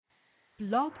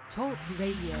Blog Talk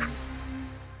Radio.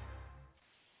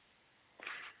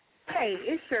 Hey,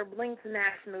 it's your Bling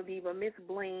International Diva, Miss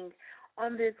Bling,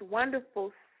 on this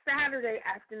wonderful Saturday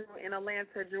afternoon in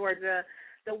Atlanta, Georgia.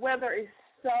 The weather is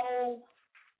so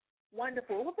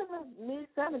wonderful. It was in the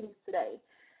mid-70s today.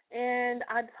 And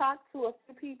I talked to a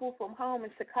few people from home in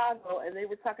Chicago, and they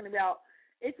were talking about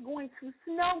it's going to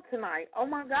snow tonight. Oh,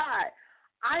 my God.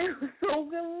 I am so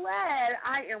glad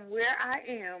I am where I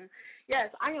am.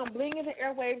 Yes, I am Bling in the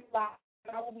airwaves live.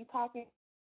 I will be talking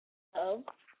of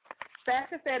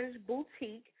Fashion Fetish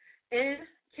Boutique in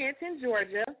Canton,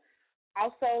 Georgia.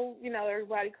 Also, you know,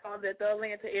 everybody calls it the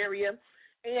Atlanta area.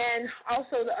 And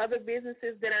also the other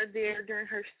businesses that are there during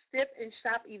her Sip and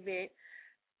Shop event.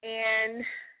 And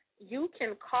you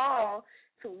can call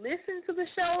to listen to the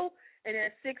show, and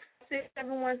at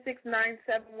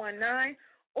 667169719,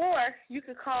 or you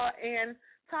could call and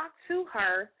talk to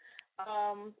her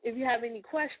if you have any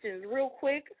questions. Real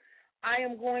quick, I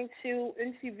am going to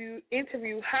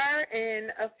interview her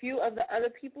and a few of the other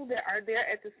people that are there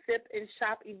at the Sip and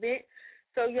Shop event.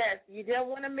 So, yes, you don't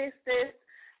want to miss this.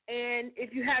 And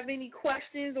if you have any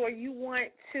questions or you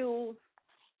want to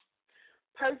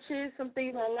purchase some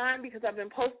things online, because I've been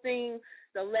posting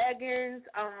the leggings.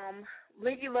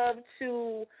 Blinky love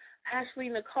to Ashley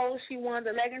Nicole. She won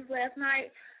the leggings last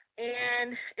night.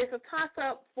 And it's a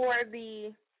toss-up for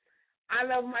the I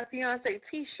Love My Fiancé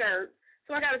T-shirt.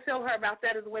 So I got to tell her about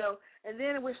that as well. And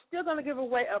then we're still going to give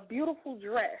away a beautiful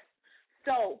dress.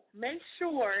 So make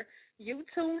sure you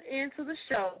tune into the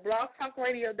show,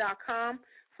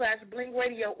 blogtalkradio.com/Bling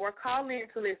Radio, or call in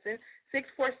to listen,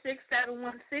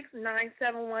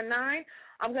 646-716-9719.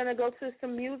 I'm going to go to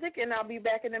some music, and I'll be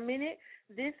back in a minute.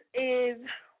 This is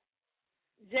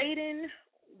Jaden.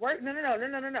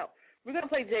 No. We're going to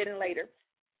play Jaden later.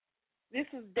 This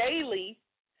is Daily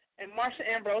and Marsha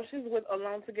Ambrosius with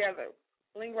Alone Together.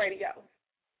 Bling Radio.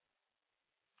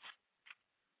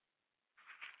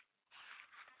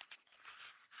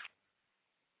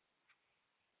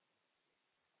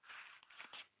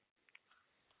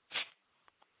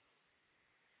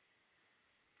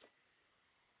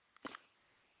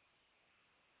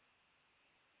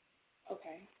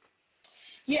 Okay.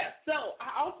 Yeah, so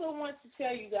I also want to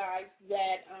tell you guys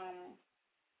that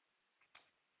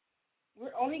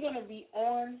we're only going to be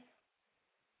on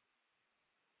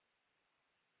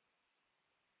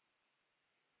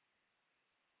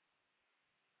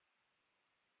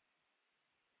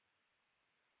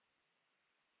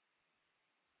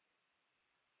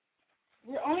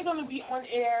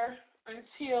air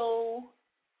until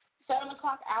 7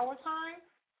 o'clock our time,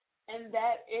 and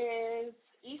that is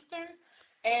Eastern,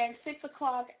 and 6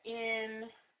 o'clock in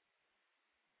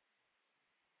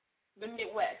the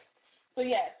Midwest. So,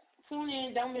 yes, tune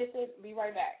in. Don't miss it. Be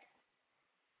right back.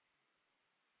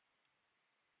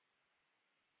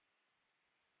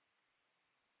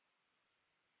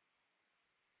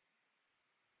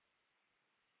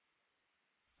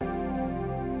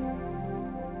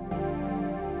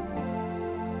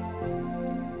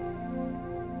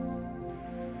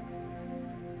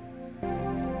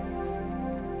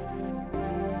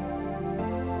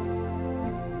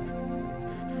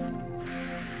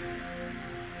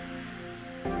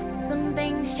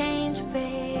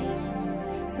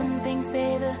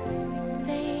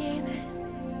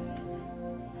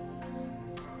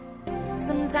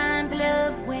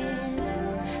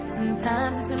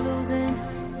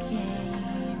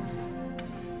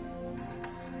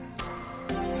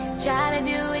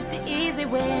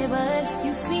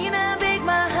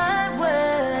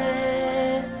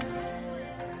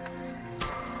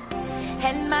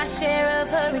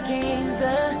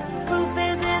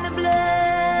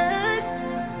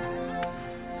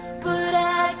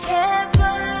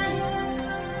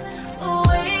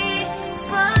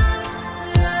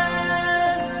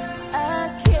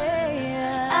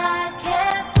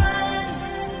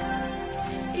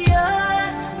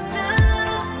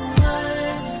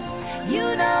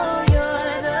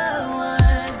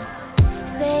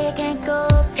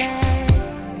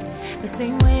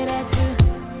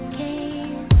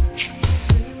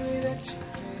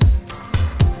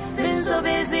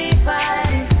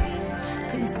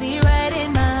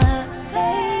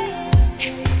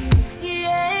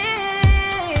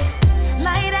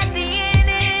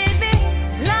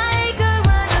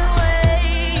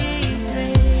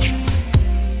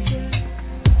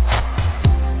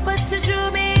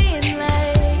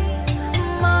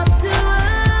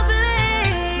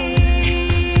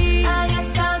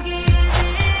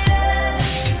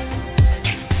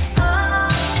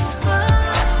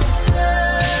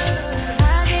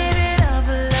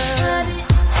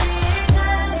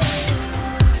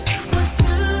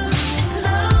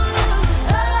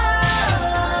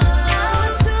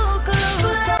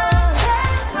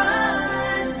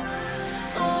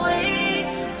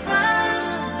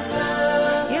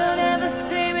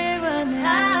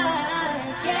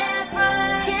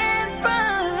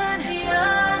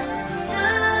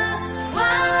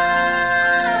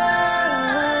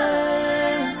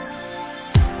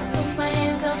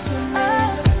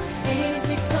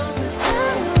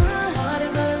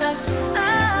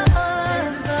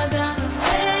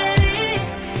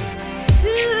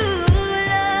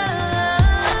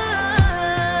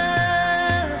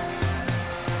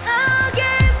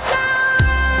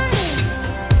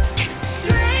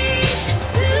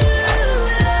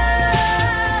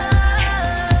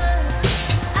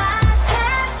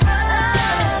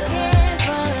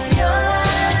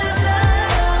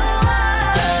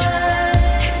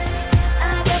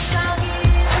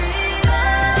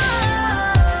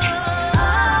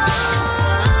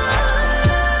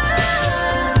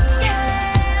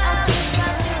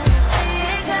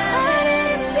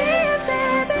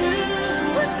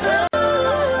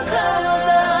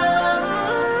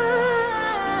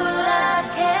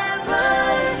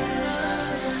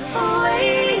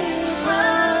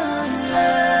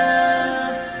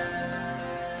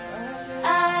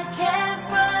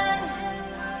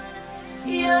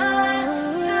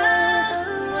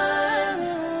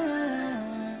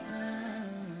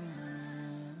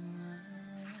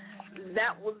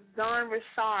 That was Dawn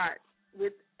Richard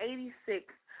with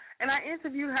 86. And I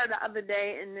interviewed her the other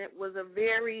day, and it was a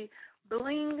very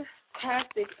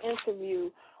bling-tastic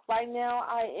interview. Right now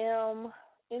I am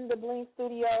in the Bling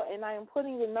studio, and I am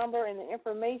putting the number and the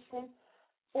information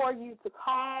for you to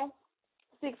call,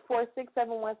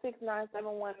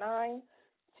 646-716-9719,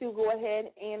 to go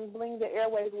ahead and bling the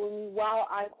airways with me while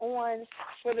I'm on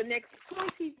for the next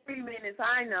 23 minutes.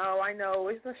 I know,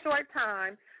 it's a short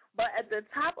time, but at the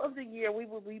top of the year, we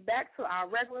will be back to our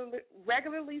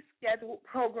regularly scheduled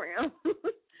program,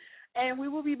 and we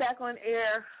will be back on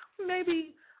air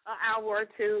maybe an hour or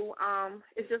two.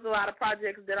 It's just a lot of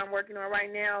projects that I'm working on right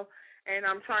now, and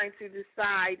I'm trying to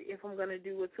decide if I'm going to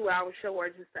do a 2-hour show or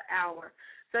just an hour.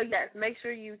 So, yes, make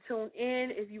sure you tune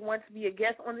in. If you want to be a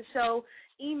guest on the show,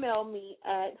 email me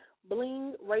at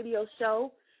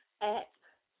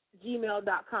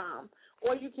blingradioshow@gmail.com.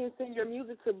 Or you can send your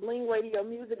music to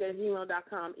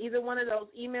blingradiomusic@gmail.com. Either one of those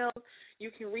emails,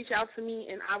 you can reach out to me,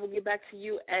 and I will get back to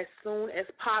you as soon as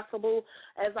possible.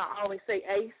 As I always say,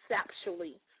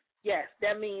 ASAPually. Yes,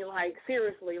 that means, like,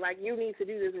 seriously, like, you need to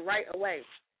do this right away.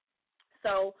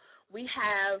 So we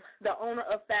have the owner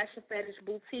of Fashion Fetish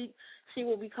Boutique. She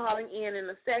will be calling in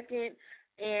a second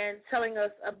and telling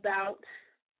us about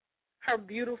her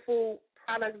beautiful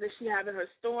products that she has in her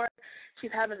store.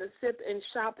 She's having a sip and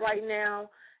shop right now,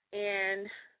 and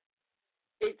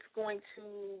it's going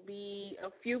to be a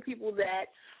few people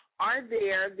that are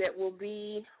there that will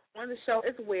be on the show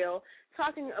as well,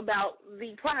 talking about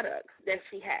the products that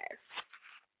she has.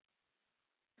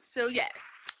 So, yes.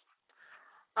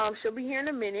 She'll be here in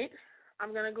a minute.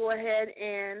 I'm going to go ahead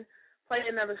and play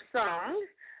another song,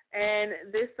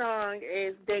 and this song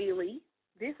is Daily.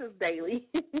 This is Daily,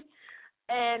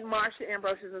 and Marsha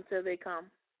Ambrosius Until They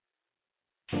Come.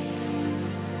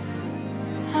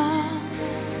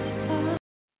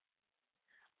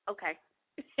 Okay.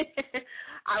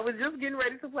 I was just getting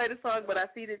ready to play the song, but I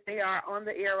see that they are on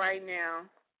the air right now.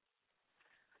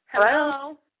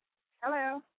 Hello.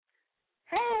 Hello.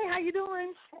 Hey, how you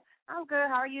doing? I'm good.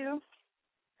 How are you?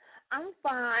 I'm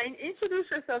fine. Introduce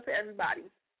yourself to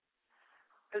everybody.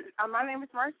 My name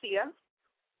is Marcia.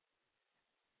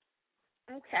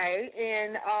 Okay,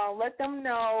 and let them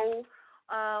know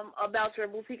about your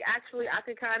boutique. Actually, I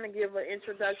could kind of give an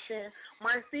introduction.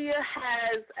 Marcia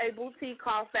has a boutique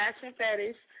called Fashion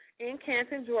Fetish in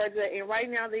Canton, Georgia, and right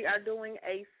now they are doing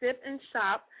a sip and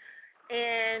shop,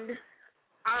 and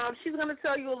she's going to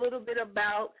tell you a little bit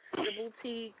about the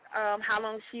boutique, how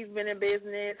long she's been in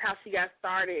business, how she got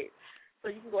started. So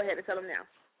you can go ahead and tell them now.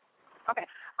 Okay.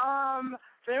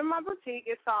 So in my boutique,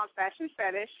 it's called Fashion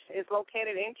Fetish. It's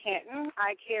located in Canton.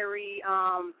 I carry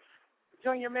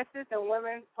junior misses and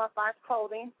women plus-size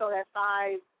clothing, so that's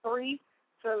size 3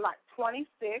 to like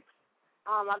 26.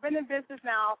 I've been in business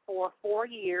now for 4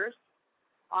 years,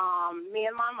 me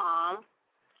and my mom.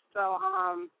 So,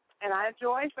 and I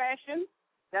enjoy fashion.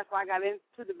 That's why I got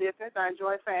into the business. I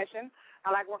enjoy fashion.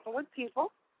 I like working with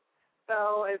people.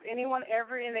 So if anyone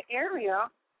ever in the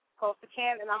area close to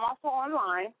Canton, and I'm also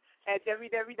online at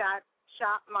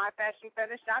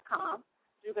www.shopmyfashionfetish.com.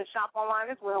 You can shop online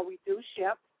as well. We do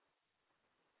ship.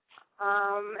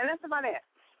 And that's about it.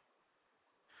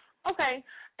 Okay.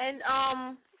 And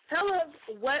tell us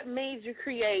what made you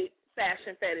create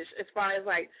Fashion Fetish as far as,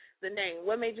 like, the name.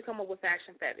 What made you come up with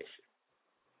Fashion Fetish?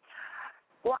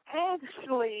 Well,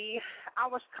 actually, I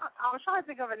was trying to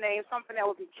think of a name, something that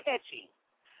would be catchy.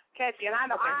 And I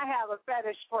know I have a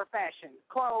fetish for fashion,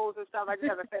 clothes and stuff. I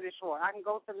just have a fetish for it. I can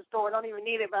go to the store, don't even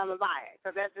need it, but I'm gonna buy it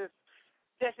because that's just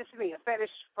me, a fetish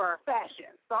for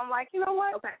fashion. So I'm like, you know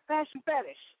what? Okay. Fashion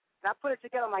Fetish. And I put it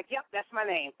together. I'm like, yep, that's my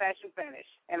name, Fashion Fetish,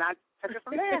 and I took it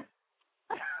from there.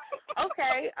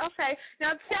 Okay.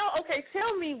 Now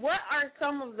tell me, what are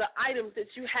some of the items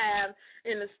that you have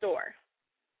in the store?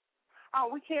 Oh,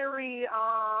 we carry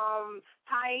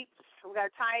tights. We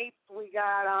got tights. We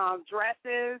got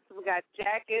dresses. We got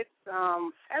jackets.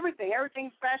 Everything.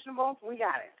 Everything's fashionable. We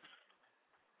got it.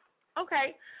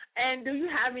 Okay. And do you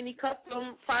have any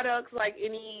custom products, like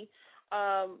any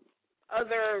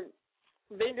other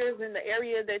vendors in the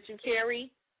area that you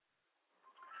carry?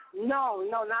 No,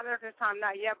 not at this time,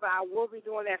 not yet, but I will be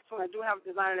doing that soon. I do have a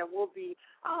designer that will be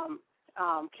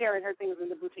carrying her things in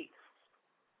the boutique.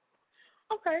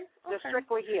 Okay. Just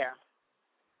strictly here.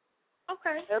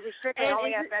 Okay. It'll be strictly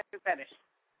only at Fashion Fetish.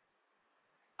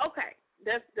 Okay.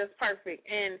 That's perfect.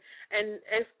 And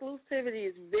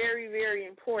exclusivity is very, very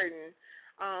important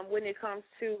when it comes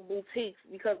to boutiques,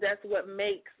 because that's what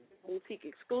makes boutique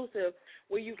exclusive,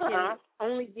 where you can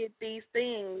only get these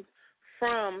things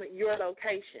from your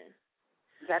location.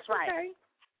 That's right. Okay.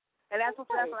 And that's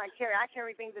what I carry. I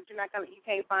carry things that you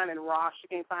can't find in Ross, you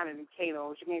can't find it in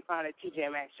Cato's, you can't find it at TJ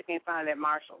Maxx, you can't find it at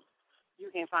Marshall's. You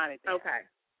can't find it there. Okay.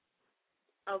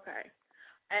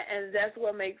 And that's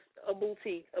what makes a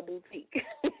boutique a boutique.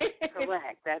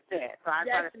 Correct. That's it. So I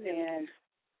try to stand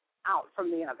out from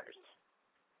the others.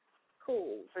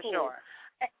 Cool. For sure.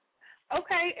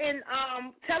 Okay, and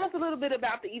tell us a little bit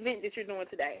about the event that you're doing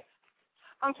today.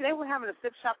 Today we're having a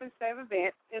sip, shop, and save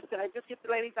event. It's just get the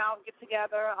ladies out, get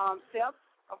together, sip,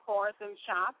 of course, and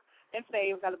shop and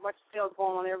save. We've got a bunch of sales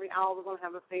going on every hour. We're going to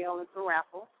have a sale and some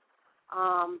raffle.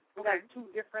 We've got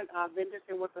 2 different vendors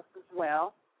here with us as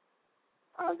well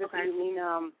this evening.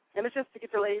 And it's just to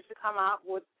get the ladies to come out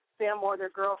with them or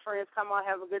their girlfriends, come out,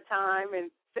 have a good time,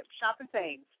 and sip, shop, and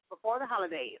save before the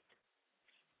holidays.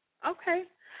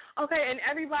 Okay, and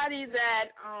everybody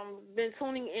that been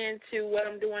tuning in to what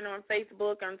I'm doing on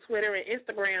Facebook, on Twitter, and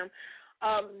Instagram,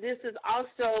 this is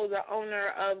also the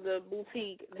owner of the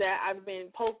boutique that I've been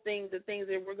posting the things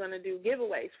that we're going to do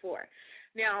giveaways for.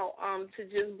 Now, to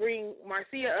just bring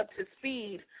Marcia up to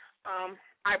speed,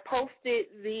 I posted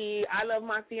the I Love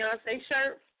My Fiancé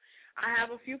shirt. I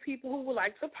have a few people who would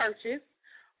like to purchase.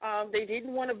 They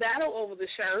didn't want to battle over the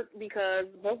shirt because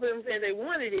both of them said they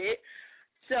wanted it.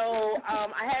 So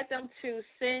I had them to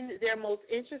send their most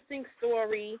interesting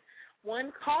story.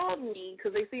 One called me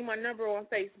because they see my number on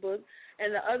Facebook,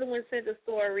 and the other one sent a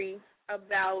story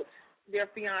about their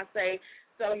fiancé.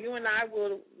 So you and I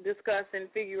will discuss and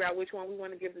figure out which one we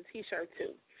want to give the T-shirt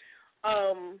to.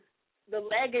 The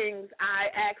leggings, I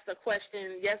asked a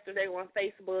question yesterday on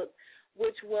Facebook,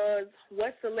 which was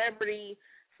what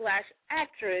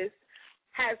celebrity/actress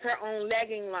has her own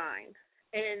legging line?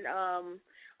 And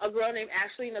a girl named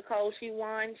Ashley Nicole, she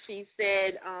won. She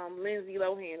said Lindsay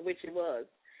Lohan, which it was.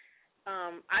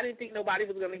 I didn't think nobody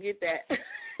was going to get that.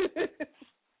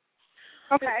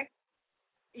 Okay.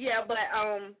 Yeah, but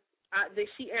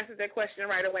she answered that question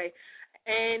right away.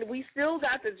 And we still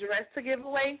got the dress to give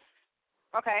away.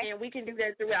 Okay. And we can do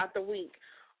that throughout the week.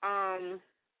 I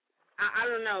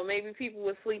don't know. Maybe people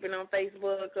were sleeping on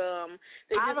Facebook.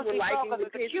 They just were liking the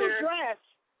picture. It's a cute dress.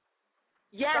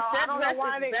 Yes, so that dress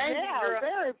is banging, girl.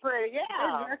 Very pretty, yeah.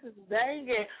 That dress is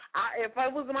banging. If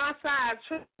it was my size,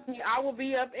 trust me, I would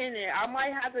be up in it. I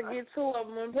might have to get 2 of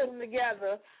them and put them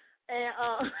together.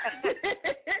 And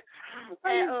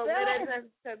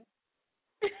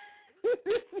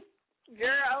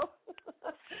girl,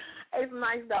 it's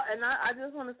nice though. And I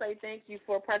just want to say thank you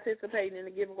for participating in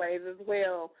the giveaways as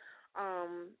well.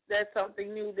 That's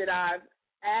something new that I've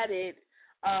added.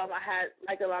 I had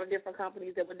a lot of different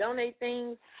companies that would donate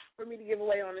things for me to give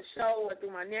away on the show or through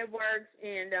my networks,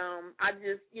 and I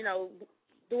just,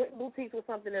 doing boutiques was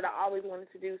something that I always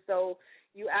wanted to do. So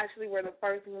you actually were the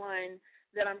first one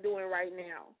that I'm doing right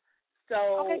now.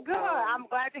 So okay, good. I'm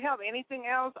glad to help. Anything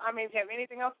else? If you have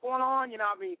anything else going on,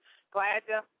 I'll be glad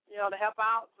to, to help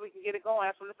out so we can get it going.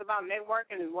 That's what it's about,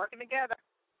 networking and working together.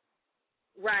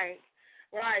 Right.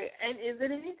 And is there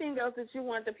anything else that you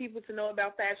want the people to know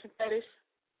about Fashion Fetish?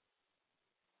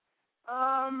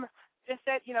 Just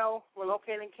that, we're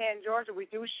located in Canton, Georgia. We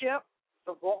do ship,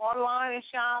 so go online and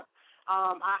shop.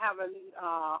 I'm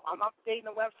updating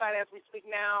the website as we speak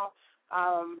now.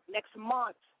 Next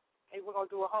month, we're going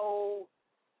to do a whole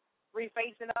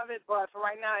refacing of it, but for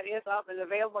right now, it is up and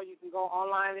available. You can go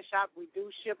online and shop. We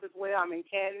do ship as well. I'm in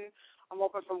Canton. I'm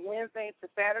open from Wednesday to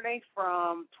Saturday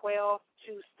from 12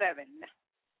 to 7.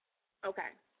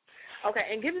 Okay,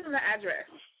 and give them the address.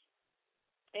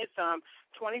 It's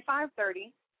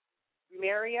 2530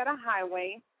 Marietta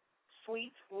Highway,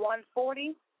 Suite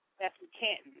 140. That's in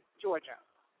Canton, Georgia.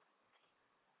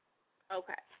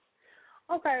 Okay.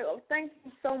 Well, thank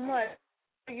you so much.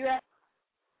 You're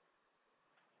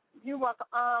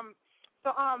welcome.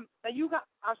 So you got.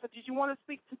 So did you want to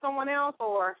speak to someone else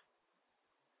or?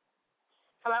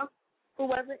 Hello. Who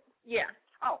was it? Yeah.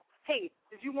 Oh, hey.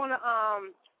 Did you want to?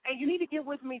 Hey, you need to get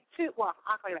with me too. Well,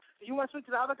 I'll call you back. Do you want to speak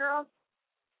to the other girls?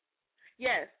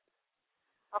 Yes.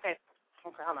 Okay,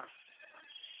 hold on.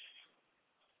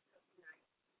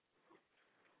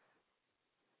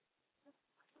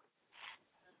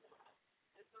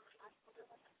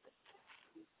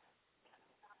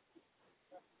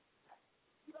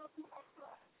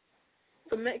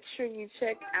 So make sure you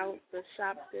check out the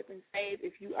Shop, Sip, and Save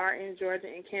if you are in Georgia,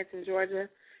 in Canton, Georgia.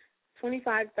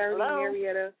 2530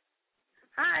 Marietta.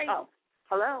 Hi. Oh,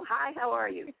 hello. Hi, how are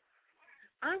you?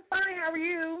 I'm fine. How are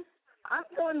you? I'm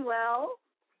doing well.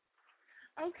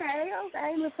 Okay.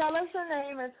 Well, tell us your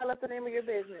name and tell us the name of your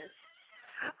business.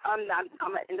 I'm an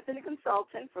independent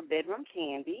consultant for Bedroom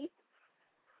Candy.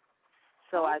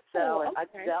 So I sell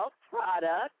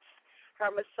products. her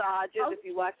massages. If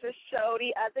you watch her show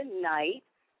the other night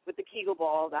with the Kegel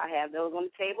balls, I have those on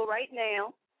the table right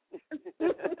now.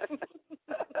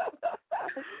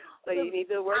 So you need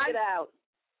to work it out.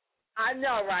 I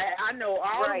know, right? I know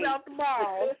all about the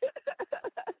balls.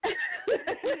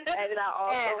 And I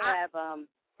also have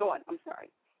go on, I'm sorry.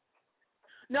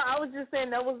 No, I was just saying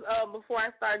that was before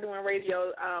I started doing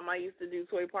radio. I used to do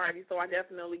toy parties, so I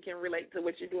definitely can relate to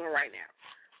what you're doing right now.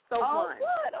 So fun.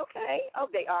 Good. Okay. Oh,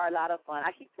 they are a lot of fun.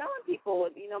 I keep telling people,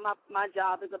 my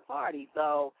job is a party,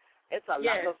 so it's a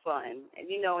lot of fun.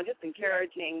 And, and just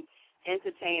encouraging,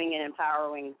 entertaining, and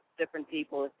empowering different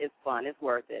people is fun. It's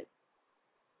worth it.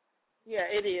 Yeah,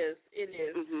 it is. It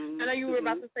is. Mm-hmm. I know you were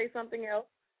about to say something else.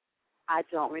 I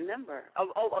don't remember.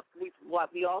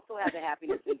 We also have the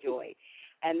happiness and joy.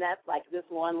 And that's like this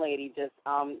one lady just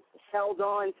held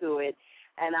on to it,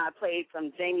 and I played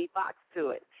some Jamie Foxx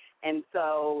to it. And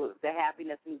so the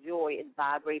happiness and joy, it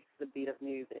vibrates to the beat of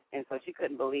music. And so she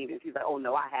couldn't believe it. She's like, oh,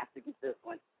 no, I have to get this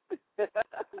one.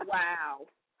 Wow.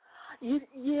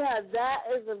 Yeah, that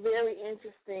is a very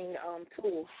interesting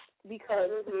tool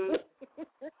because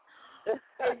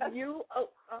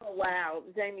wow,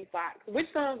 Jamie Foxx.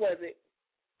 Which song was it?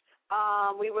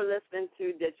 We were listening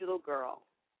to Digital Girl.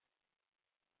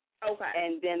 Okay.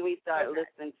 And then we started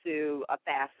listening to a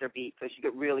faster beat so she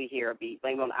could really hear a beat,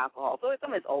 blame it on alcohol. So it's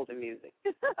some of his older music.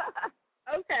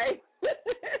 Okay.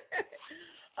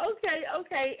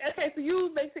 Okay, so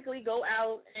you basically go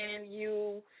out and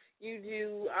you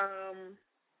do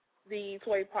the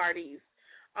toy parties.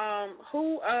 How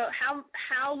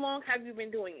long have you been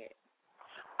doing it?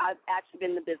 I've actually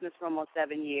been in the business for almost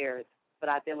 7 years, but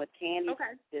I've been with Candy's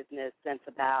business since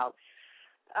about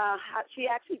she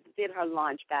actually did her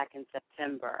launch back in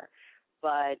September,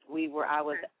 but I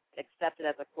was accepted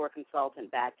as a core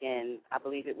consultant back in, I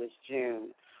believe it was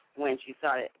June, when she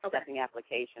started accepting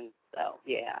applications. So,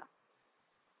 yeah.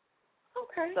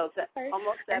 Okay. So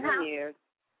almost 7 years.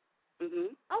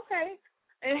 Okay.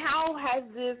 And how has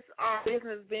this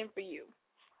business been for you?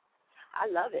 I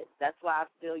love it. That's why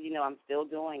I'm still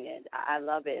doing it. I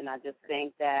love it, and I just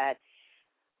think that,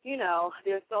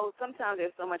 sometimes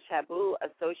there's so much taboo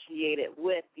associated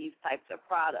with these types of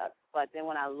products. But then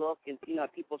when I look at,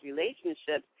 at people's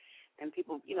relationships and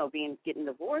people, getting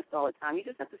divorced all the time, you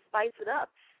just have to spice it up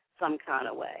some kind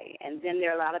of way. And then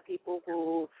there are a lot of people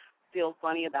who feel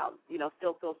funny about,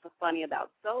 still feel so funny about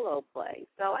solo play.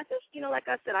 So I just, like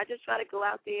I said, I just try to go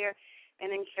out there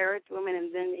and encourage women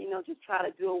and then, just try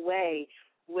to do away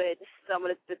with some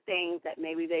of the things that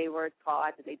maybe they were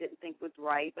taught that they didn't think was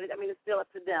right. But, it's still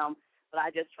up to them, but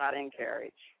I just try to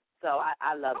encourage. So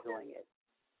I love doing it.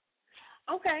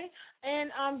 Okay.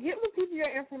 And give the people your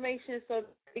information so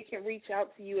they can reach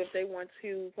out to you if they want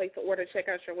to place an order, check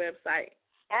out your website.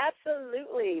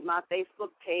 Absolutely. My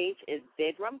Facebook page is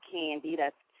Bedroom Candy.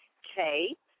 That's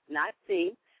K, not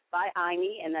C, by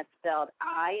Amy, and that's spelled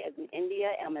I as in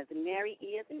India, M as in Mary,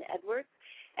 E as in Edward.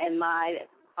 And my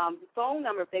phone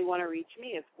number, if they want to reach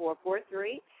me, is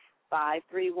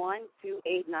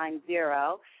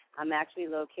 443-531-2890. I'm actually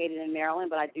located in Maryland,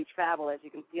 but I do travel. As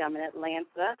you can see, I'm in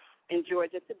Atlanta, in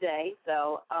Georgia today.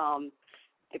 So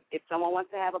if someone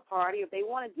wants to have a party, if they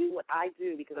want to do what I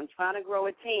do, because I'm trying to grow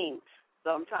a team, so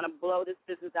I'm trying to blow this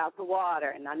business out the water,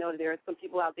 and I know that there are some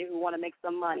people out there who want to make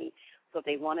some money. So if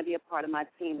they want to be a part of my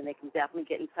team, then they can definitely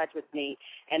get in touch with me.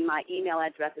 And my email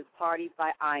address is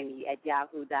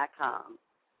partiesbyime@yahoo.com.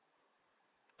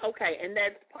 Okay, and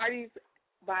that's Parties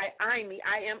by Ime,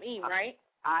 I-M-E, right?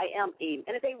 I-M-E.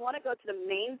 And if they want to go to the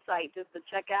main site just to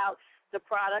check out the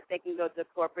product, they can go to the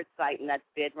corporate site, and that's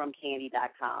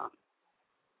bedroomcandy.com.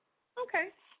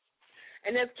 Okay.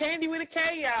 And that's Candy with a K,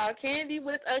 y'all. Candy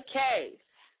with a K.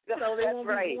 So they won't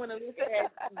be going to look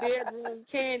at Bedroom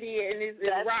Candy and it's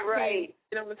rock candy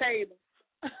on the table.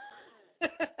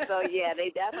 So, yeah,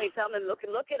 they definitely tell them to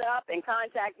look it up and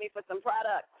contact me for some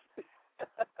products.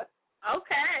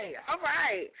 Okay. All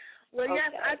right. Well,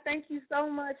 yes, I thank you so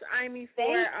much, Amy, for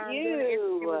doing the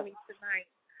interview with me tonight.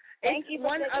 Thank you for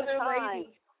one other time.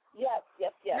 lady. Yes.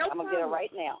 No I'm going to get it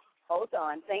right now. Hold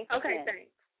on. Thanks Okay, again.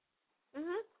 thanks.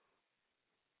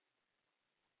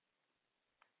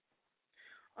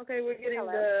 Okay, we're getting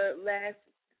the last.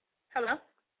 Hello?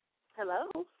 Hello.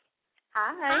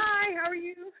 Hi, how are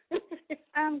you?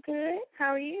 I'm good.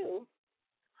 How are you?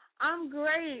 I'm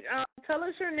great. Tell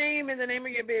us your name and the name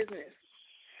of your business.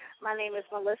 My name is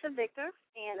Melissa Victor,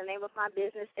 and the name of my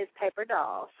business is Paper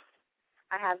Dolls.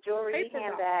 I have jewelry,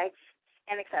 handbags,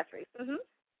 and accessories.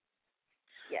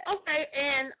 Yes. Okay,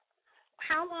 and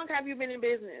how long have you been in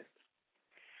business?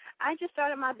 I just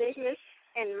started my business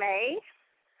in May,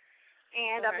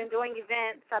 and I've been doing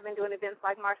events. I've been doing events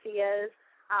like Marcia's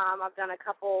I've done a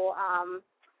couple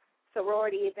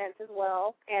sorority events as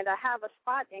well, and I have a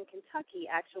spot in Kentucky,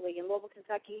 actually, in Louisville,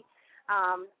 Kentucky.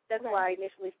 That's where I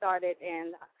initially started,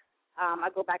 and I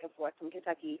go back and forth from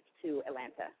Kentucky to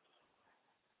Atlanta.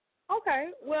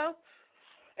 Okay, well,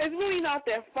 it's really not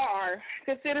that far,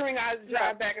 considering I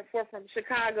drive back and forth from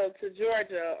Chicago to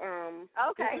Georgia.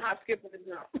 Okay. It's a hop, skip, and a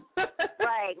jump.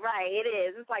 Right, it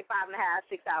is. It's like 5.5,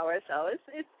 6 hours, so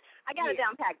it's. I got it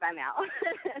down packed by now.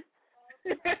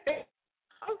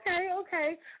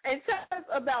 Okay. And tell us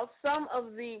about some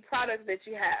of the products that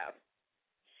you have.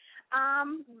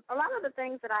 A lot of the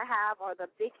things that I have are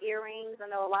the big earrings. I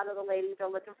know a lot of the ladies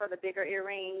are looking for the bigger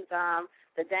earrings,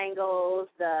 the dangles,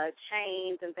 the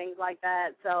chains, and things like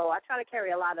that. So I try to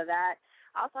carry a lot of that.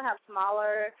 I also have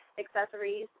smaller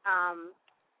accessories,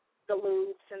 the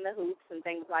loops and the hoops and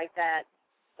things like that.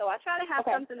 So I try to have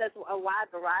something that's a wide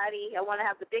variety. I want to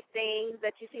have the big things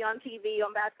that you see on TV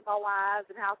on Basketball Wives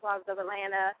and Housewives of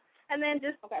Atlanta, and then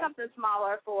just something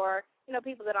smaller for,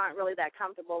 people that aren't really that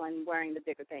comfortable in wearing the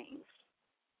bigger things.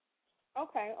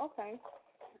 Okay.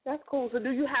 That's cool. So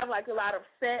do you have, like, a lot of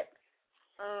sets?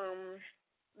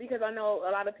 Because I know a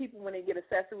lot of people, when they get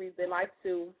accessories, they like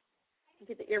to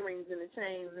get the earrings and the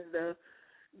chains and the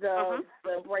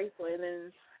bracelet,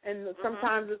 and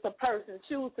sometimes it's a purse and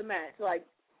shoes to match, like.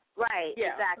 Right,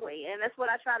 exactly. And that's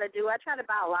what I try to do. I try to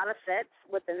buy a lot of sets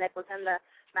with the necklace and the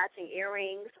matching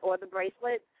earrings or the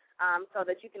bracelet, so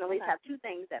that you can at least have two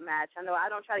things that match. I know I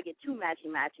don't try to get too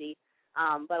matchy-matchy,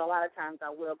 but a lot of times I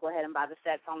will go ahead and buy the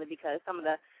sets only because some of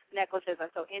the necklaces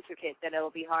are so intricate that it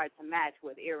will be hard to match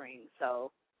with earrings.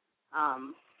 So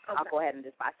I'll go ahead and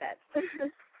just buy sets.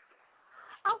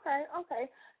 Okay.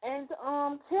 And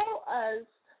tell us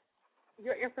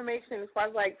your information as far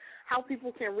as, like, how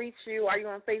people can reach you. Are you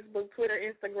on Facebook, Twitter,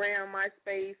 Instagram,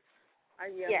 MySpace?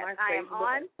 Yes, MySpace,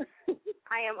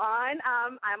 I am on.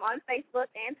 I'm on Facebook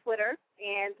and Twitter,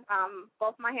 and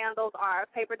both my handles are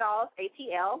Paper Dolls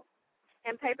ATL,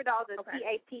 and Paper Dolls is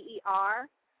PaperDollz.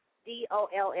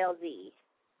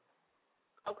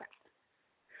 Okay.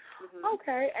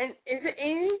 Okay. And is there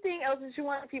anything else that you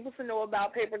want people to know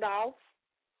about Paper Dolls?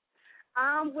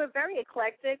 We're very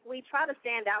eclectic. We try to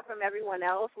stand out from everyone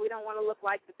else. We don't want to look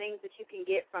like the things that you can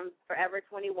get from Forever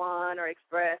 21 or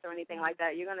Express or anything like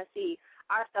that. You're going to see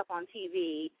our stuff on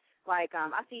TV. Like, I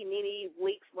see Nene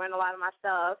Weeks wearing a lot of my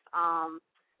stuff.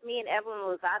 Me and Evelyn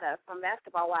Lozada from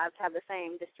Basketball Wives have the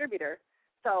same distributor.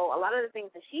 So a lot of the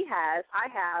things that she has, I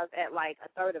have at like a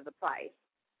third of the price.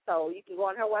 So you can go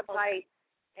on her website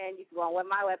and you can go on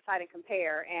my website and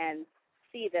compare and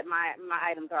see that my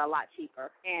items are a lot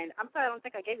cheaper. And I'm sorry, I don't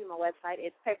think I gave you my website.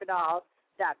 It's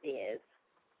paperdolls.biz.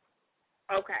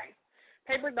 Okay.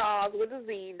 Paperdolls with a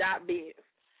Z.biz.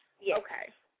 Yes.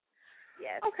 Okay.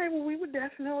 Yes. Okay, well, we would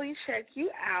definitely check you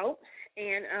out,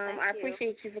 and I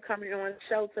appreciate you for coming on the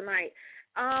show tonight.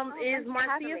 Is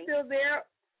Marcia still there?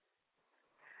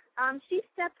 She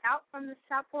stepped out from the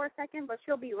shop for a second, but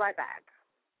she'll be right back.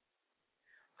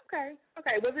 Okay.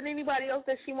 Was it anybody else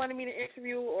that she wanted me to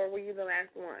interview, or were you the last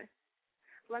one?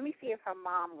 Let me see if her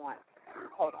mom wants.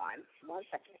 Hold on 1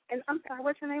 second. And I'm sorry,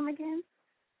 what's your name again?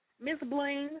 Miss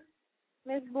Bling.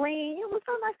 Miss Bling. It was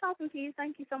so nice talking to you.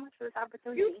 Thank you so much for this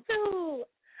opportunity. You too.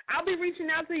 I'll be reaching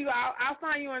out to you. I'll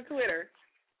find you on Twitter.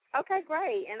 Okay,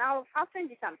 great. And I'll send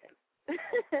you something.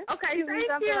 Okay, thank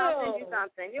you. I'll send you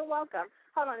something. You're welcome.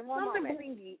 Hold on one moment. Something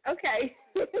blingy. Okay.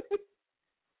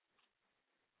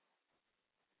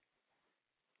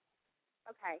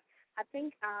 Okay. I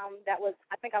think I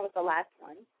was the last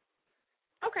one.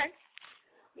 Okay.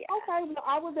 Yeah. Okay. Well,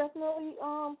 I will definitely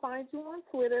find you on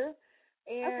Twitter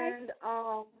and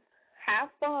have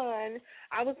fun.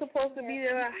 I was supposed to be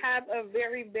there. I have a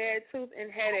very bad tooth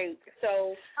and headache,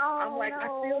 so I'm like, I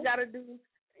still gotta do.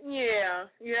 Yeah,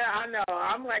 I know.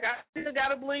 I'm like, I still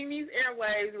gotta bling these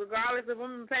airwaves, regardless if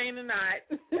I'm in pain or not.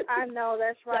 I know,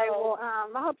 that's right. So, well,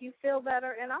 I hope you feel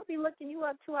better, and I'll be looking you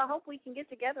up too. I hope we can get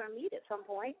together and meet at some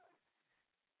point.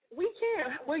 We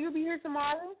can. Will you be here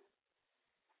tomorrow?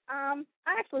 I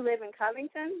actually live in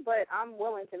Covington, but I'm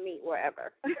willing to meet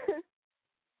wherever.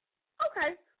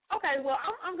 Okay. Well,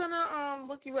 I'm gonna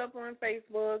look you up on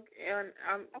Facebook and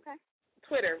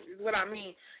Twitter is what I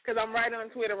mean, because I'm right on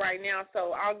Twitter right now.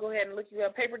 So I'll go ahead and look you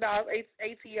up. Paper Dolls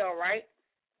ATL, right?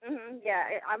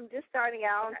 Yeah, I'm just starting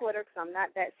out on Twitter because I'm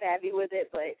not that savvy with it,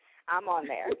 but I'm on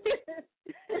there.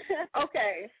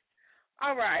 Okay.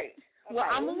 All right. Well,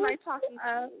 I'm going to talking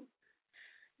to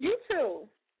you. You too.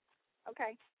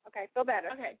 Okay. Feel better.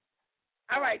 Okay.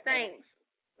 All right. Thanks.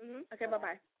 Okay. Bye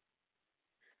bye.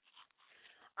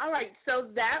 All right. So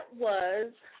that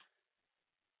was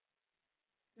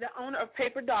the owner of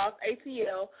Paper Dolls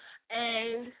ATL,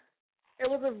 and it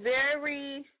was a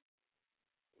very,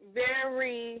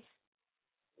 very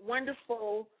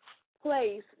wonderful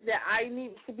place that I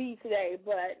needed to be today,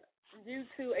 but due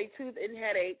to a tooth and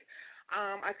headache,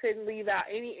 I couldn't leave out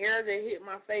any air that hit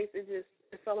my face. It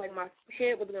felt like my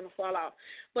head was going to fall off.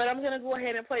 But I'm going to go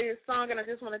ahead and play this song, and I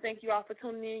just want to thank you all for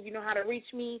tuning in. You know how to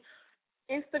reach me: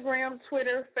 Instagram,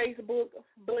 Twitter, Facebook,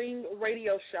 Bling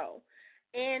Radio Show.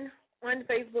 And on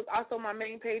Facebook, also my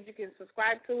main page, you can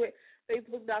subscribe to it,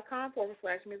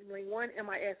 facebook.com/Miss Bling1,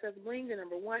 MISS Bling, the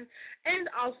number 1. And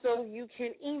also you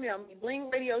can email me,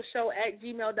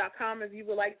 blingradioshow@gmail.com, if you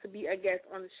would like to be a guest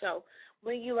on the show.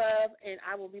 Bling you love, and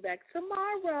I will be back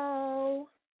tomorrow.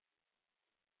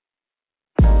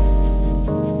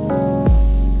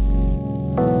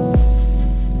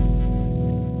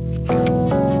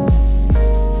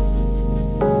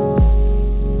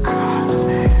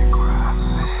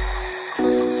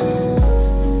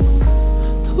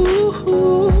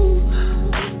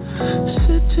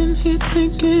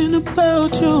 Thinking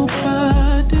about your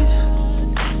body,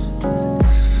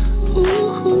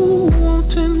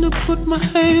 wanting to put my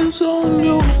hands on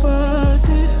your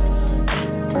body,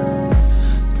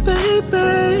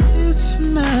 baby, it's a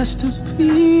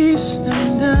masterpiece,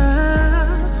 and I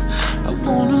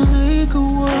wanna make a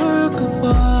work of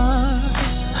art.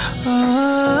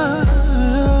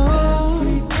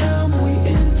 Every time we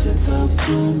enter the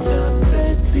room, the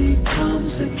bed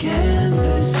becomes a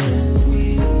canvas, and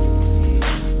we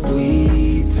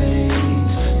paint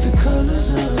the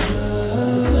colors of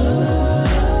love.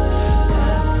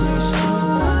 Every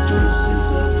summer dress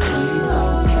is a flame.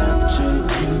 I'll capture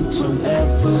you from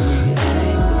every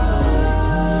angle.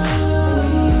 We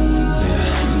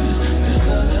paint the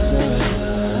colors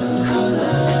of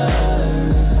love.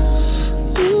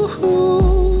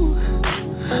 Ooh,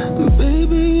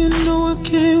 baby, you know I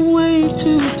can't wait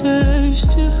to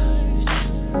taste you.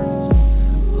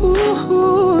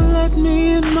 Ooh, let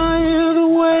me admire the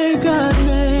way God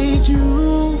made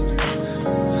you.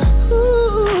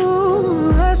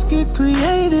 Ooh, let's get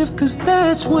creative, 'cause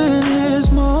that's when there's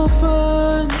more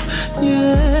fun.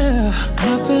 Yeah,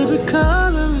 my favorite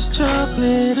color is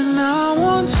chocolate.